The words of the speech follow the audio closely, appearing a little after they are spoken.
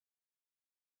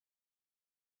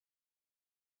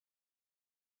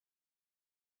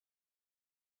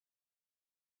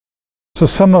So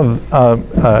some of,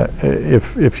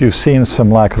 if you've seen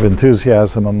some lack of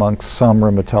enthusiasm amongst some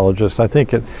rheumatologists, I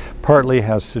think it partly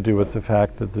has to do with the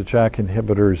fact that the JAK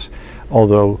inhibitors,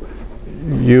 although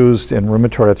used in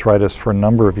rheumatoid arthritis for a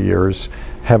number of years,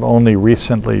 have only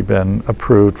recently been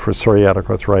approved for psoriatic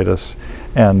arthritis,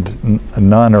 and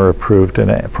none are approved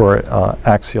for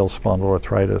axial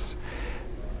spondyloarthritis.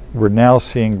 We're now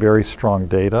seeing very strong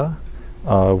data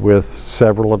with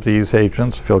several of these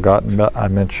agents. Filgotinib, I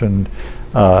mentioned,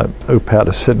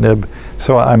 upadacitinib.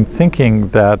 So I'm thinking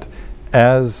that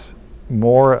as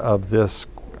more of this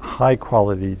high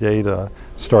quality data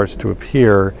starts to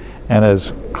appear, and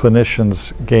as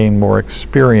clinicians gain more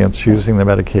experience using the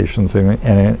medications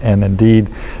and indeed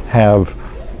have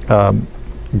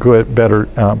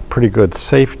pretty good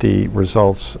safety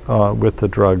results with the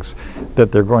drugs,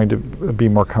 that they're going to be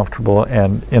more comfortable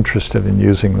and interested in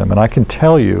using them. And I can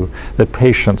tell you that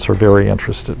patients are very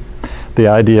interested. The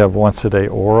idea of once a day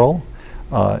oral,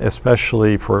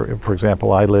 especially for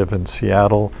example, I live in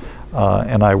Seattle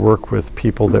and I work with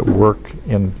people that work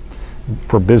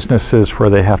for businesses where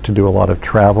they have to do a lot of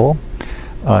travel,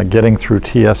 getting through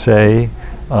TSA,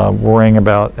 worrying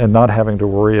about and not having to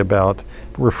worry about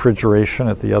refrigeration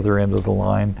at the other end of the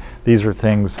line. These are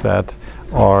things that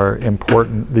are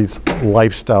important. These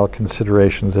lifestyle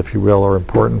considerations, if you will, are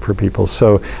important for people.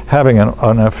 So having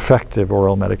an effective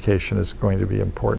oral medication is going to be important.